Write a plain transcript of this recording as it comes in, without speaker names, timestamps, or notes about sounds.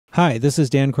Hi, this is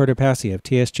Dan Cortopassi of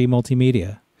TSG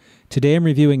Multimedia. Today I'm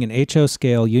reviewing an HO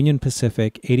scale Union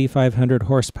Pacific 8500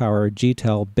 horsepower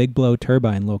GTEL big blow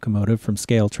turbine locomotive from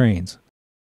Scale Trains.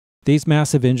 These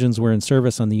massive engines were in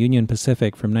service on the Union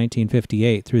Pacific from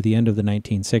 1958 through the end of the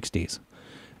 1960s.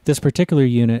 This particular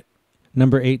unit,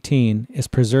 number 18, is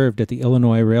preserved at the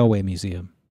Illinois Railway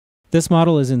Museum. This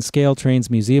model is in Scale Trains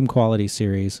Museum Quality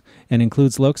Series and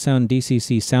includes Loc-Sound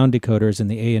DCC sound decoders in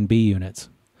the A and B units.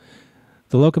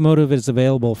 The locomotive is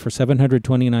available for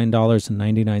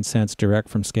 $729.99 direct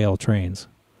from Scale Trains.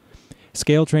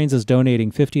 Scale Trains is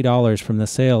donating $50 from the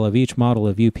sale of each model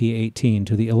of UP18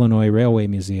 to the Illinois Railway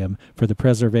Museum for the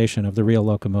preservation of the real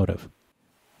locomotive.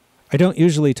 I don't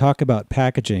usually talk about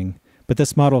packaging, but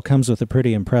this model comes with a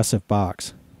pretty impressive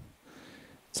box.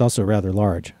 It's also rather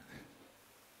large.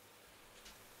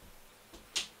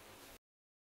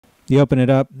 You open it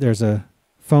up, there's a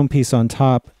foam piece on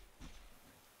top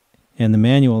and the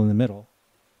manual in the middle.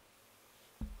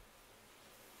 And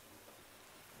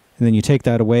then you take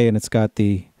that away and it's got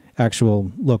the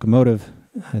actual locomotive,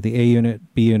 the A unit,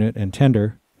 B unit, and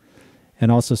tender,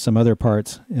 and also some other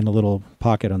parts in a little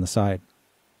pocket on the side.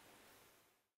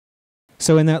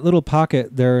 So in that little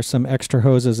pocket there are some extra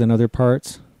hoses and other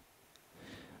parts,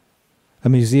 a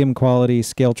museum quality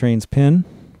Scale Trains pin,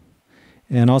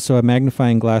 and also a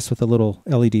magnifying glass with a little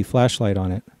LED flashlight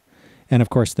on it, and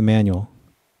of course the manual.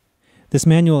 This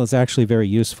manual is actually very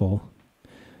useful.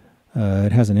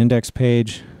 It has an index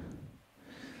page,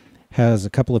 has a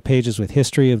couple of pages with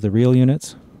history of the real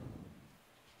units,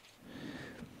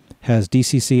 has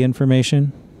DCC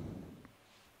information,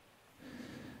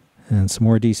 and some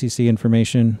more DCC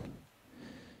information,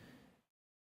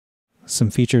 some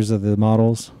features of the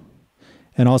models,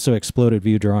 and also exploded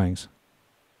view drawings.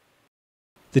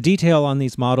 The detail on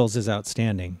these models is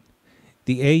outstanding.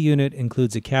 The A unit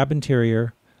includes a cab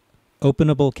interior,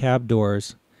 openable cab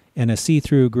doors, and a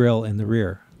see-through grille in the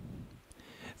rear.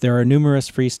 There are numerous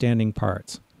freestanding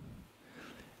parts.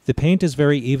 The paint is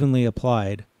very evenly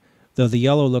applied, though the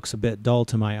yellow looks a bit dull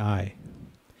to my eye.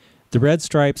 The red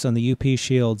stripes on the UP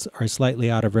shields are slightly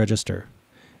out of register.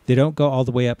 They don't go all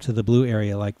the way up to the blue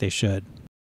area like they should.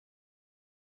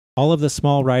 All of the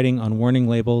small writing on warning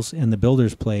labels and the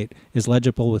builder's plate is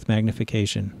legible with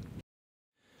magnification.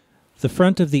 The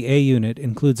front of the A unit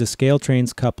includes a Scale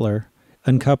Trains coupler,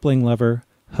 uncoupling lever,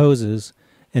 hoses,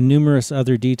 and numerous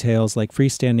other details like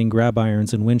freestanding grab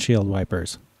irons and windshield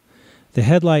wipers. The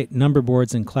headlight, number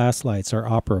boards, and class lights are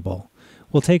operable.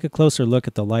 We'll take a closer look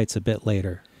at the lights a bit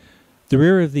later. The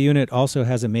rear of the unit also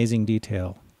has amazing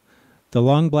detail. The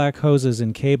long black hoses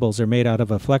and cables are made out of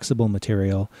a flexible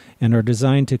material and are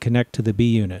designed to connect to the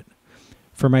B unit.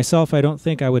 For myself, I don't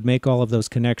think I would make all of those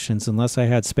connections unless I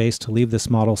had space to leave this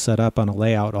model set up on a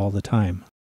layout all the time.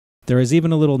 There is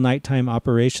even a little nighttime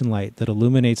operation light that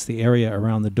illuminates the area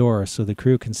around the door so the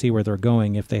crew can see where they're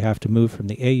going if they have to move from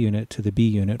the A unit to the B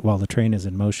unit while the train is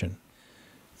in motion.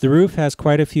 The roof has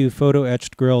quite a few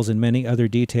photo-etched grills and many other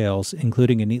details,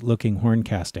 including a neat-looking horn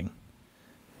casting.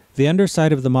 The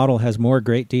underside of the model has more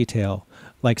great detail,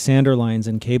 like sander lines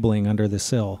and cabling under the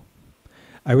sill.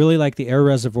 I really like the air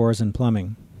reservoirs and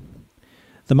plumbing.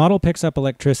 The model picks up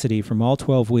electricity from all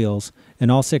 12 wheels,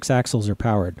 and all 6 axles are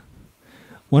powered.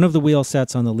 One of the wheel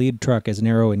sets on the lead truck is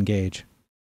narrow in gauge.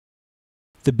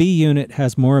 The B unit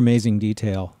has more amazing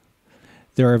detail.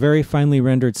 There are very finely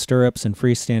rendered stirrups and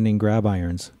freestanding grab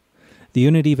irons. The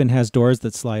unit even has doors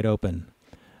that slide open.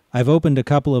 I've opened a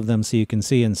couple of them so you can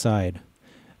see inside.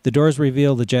 The doors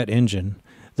reveal the jet engine,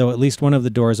 though at least one of the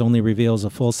doors only reveals a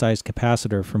full-size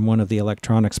capacitor from one of the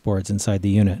electronics boards inside the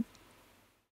unit.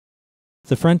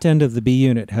 The front end of the B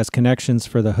unit has connections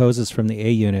for the hoses from the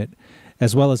A unit,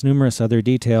 as well as numerous other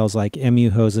details like MU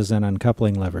hoses and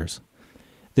uncoupling levers.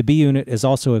 The B unit is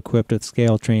also equipped with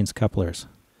Scale Trains couplers.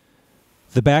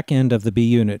 The back end of the B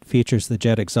unit features the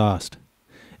jet exhaust.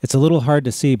 It's a little hard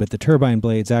to see, but the turbine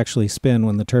blades actually spin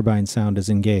when the turbine sound is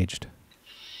engaged.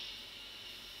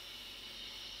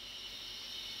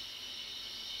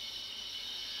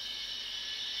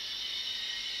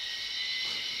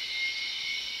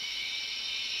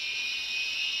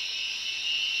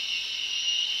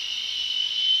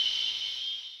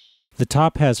 The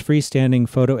top has freestanding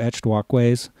photo-etched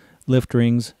walkways, lift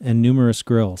rings, and numerous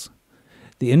grills.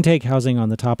 The intake housing on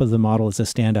the top of the model is a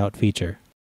standout feature.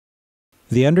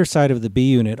 The underside of the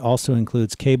B unit also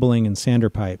includes cabling and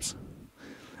sander pipes.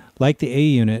 Like the A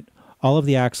unit, all of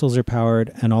the axles are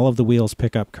powered and all of the wheels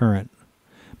pick up current.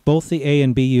 Both the A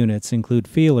and B units include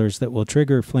feelers that will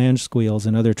trigger flange squeals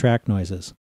and other track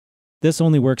noises. This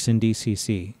only works in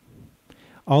DCC.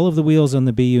 All of the wheels on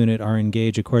the B unit are in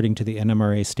gauge according to the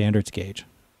NMRA standards gauge.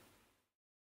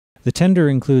 The tender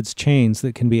includes chains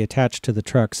that can be attached to the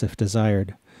trucks if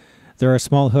desired. There are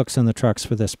small hooks on the trucks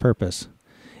for this purpose.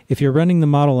 If you're running the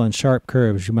model on sharp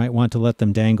curves, you might want to let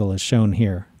them dangle as shown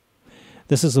here.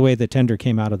 This is the way the tender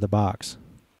came out of the box.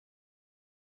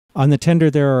 On the tender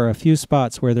there are a few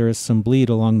spots where there is some bleed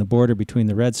along the border between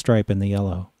the red stripe and the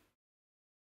yellow.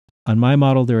 On my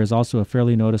model there is also a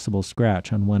fairly noticeable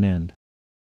scratch on one end.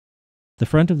 The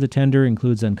front of the tender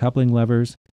includes uncoupling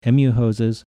levers, MU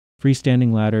hoses,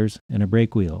 freestanding ladders, and a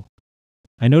brake wheel.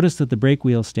 I noticed that the brake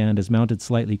wheel stand is mounted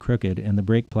slightly crooked and the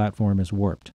brake platform is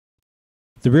warped.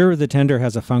 The rear of the tender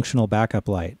has a functional backup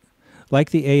light. Like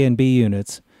the A and B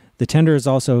units, the tender is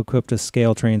also equipped with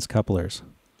scale trains couplers.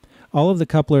 All of the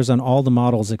couplers on all the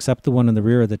models except the one in the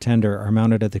rear of the tender are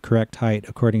mounted at the correct height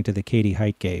according to the Cady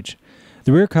height gauge.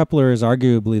 The rear coupler is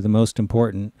arguably the most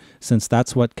important since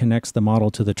that's what connects the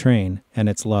model to the train, and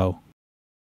it's low.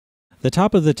 The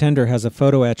top of the tender has a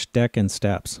photo-etched deck and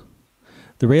steps.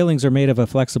 The railings are made of a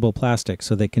flexible plastic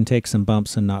so they can take some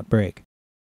bumps and not break.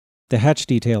 The hatch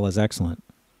detail is excellent.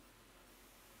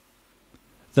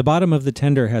 The bottom of the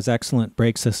tender has excellent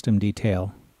brake system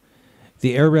detail.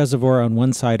 The air reservoir on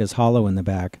one side is hollow in the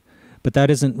back, but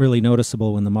that isn't really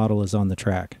noticeable when the model is on the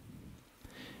track.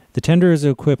 The tender is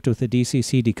equipped with a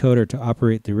DCC decoder to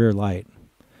operate the rear light.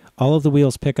 All of the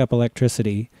wheels pick up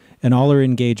electricity, and all are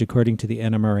in gauge according to the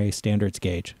NMRA standards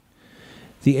gauge.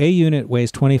 The A unit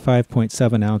weighs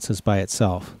 25.7 ounces by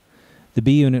itself. The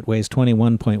B unit weighs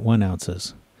 21.1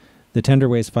 ounces. The tender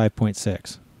weighs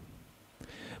 5.6.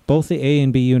 Both the A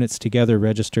and B units together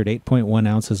registered 8.1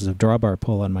 ounces of drawbar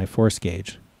pull on my force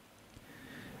gauge.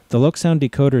 The look-sound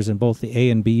decoders in both the A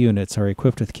and B units are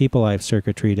equipped with keep-alive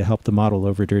circuitry to help the model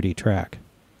over dirty track.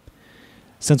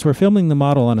 Since we're filming the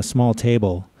model on a small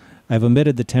table, I've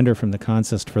omitted the tender from the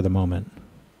consist for the moment.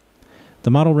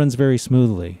 The model runs very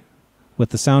smoothly.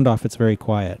 With the sound off, it's very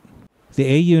quiet. The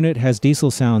A unit has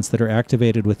diesel sounds that are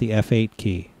activated with the F8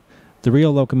 key. The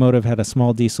real locomotive had a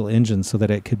small diesel engine so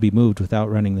that it could be moved without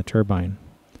running the turbine.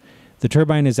 The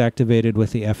turbine is activated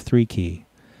with the F3 key.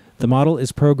 The model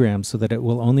is programmed so that it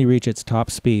will only reach its top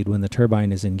speed when the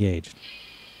turbine is engaged.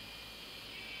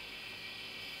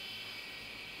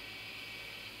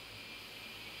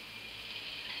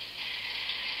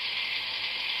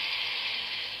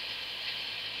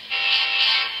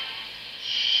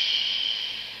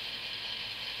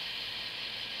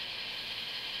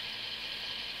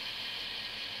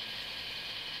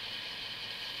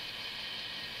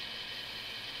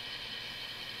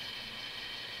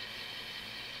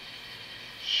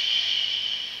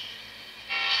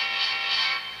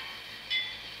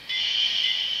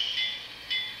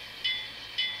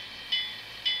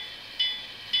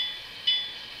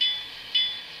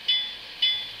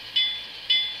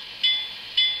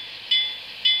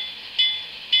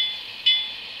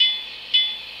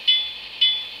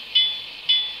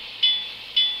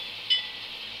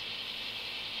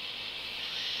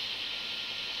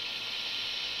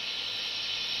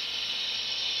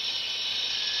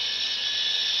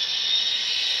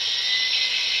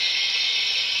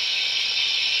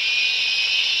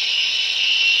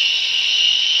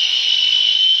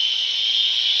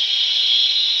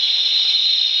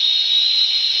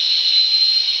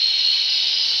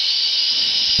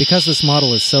 Because this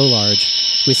model is so large,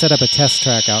 we set up a test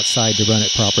track outside to run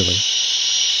it properly.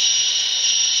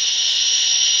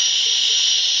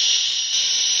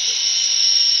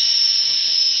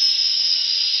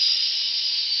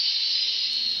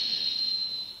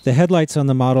 The headlights on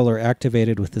the model are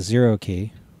activated with the 0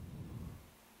 key,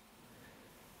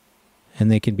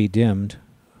 and they can be dimmed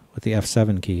with the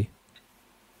F7 key.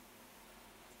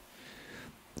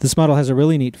 This model has a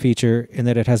really neat feature in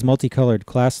that it has multicolored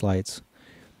class lights.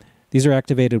 These are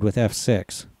activated with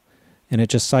F6, and it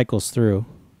just cycles through.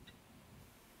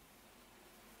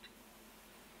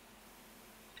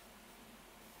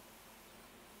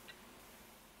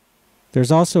 There's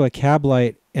also a cab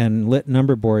light and lit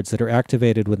number boards that are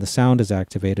activated when the sound is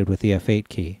activated with the F8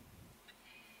 key.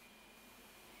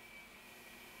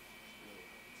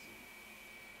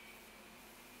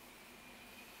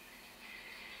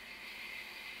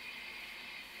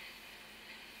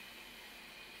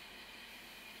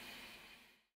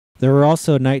 There are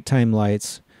also nighttime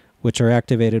lights, which are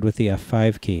activated with the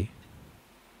F5 key.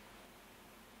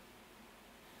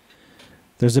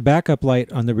 There's a backup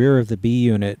light on the rear of the B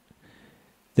unit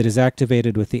that is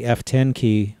activated with the F10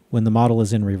 key when the model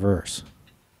is in reverse.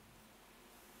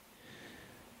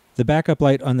 The backup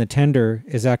light on the tender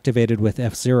is activated with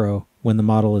F0 when the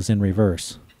model is in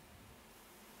reverse.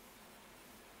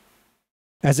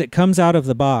 As it comes out of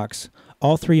the box,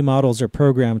 all three models are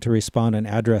programmed to respond on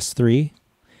address 3.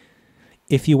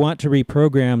 if you want to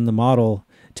reprogram the model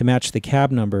to match the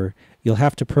cab number, you'll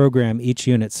have to program each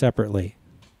unit separately.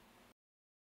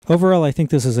 Overall, I think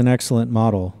this is an excellent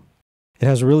model. It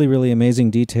has really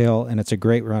amazing detail, and it's a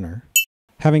great runner.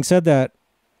 Having said that,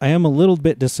 I am a little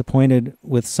bit disappointed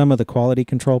with some of the quality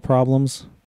control problems.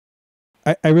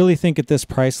 I really think at this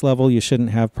price level you shouldn't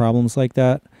have problems like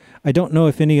that. I don't know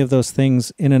if any of those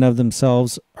things in and of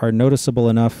themselves are noticeable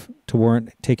enough to warrant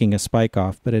taking a spike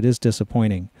off, but it is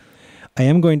disappointing. I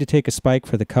am going to take a spike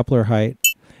for the coupler height,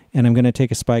 and I'm going to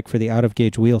take a spike for the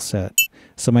out-of-gauge wheel set.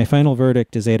 So my final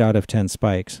verdict is 8 out of 10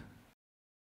 spikes.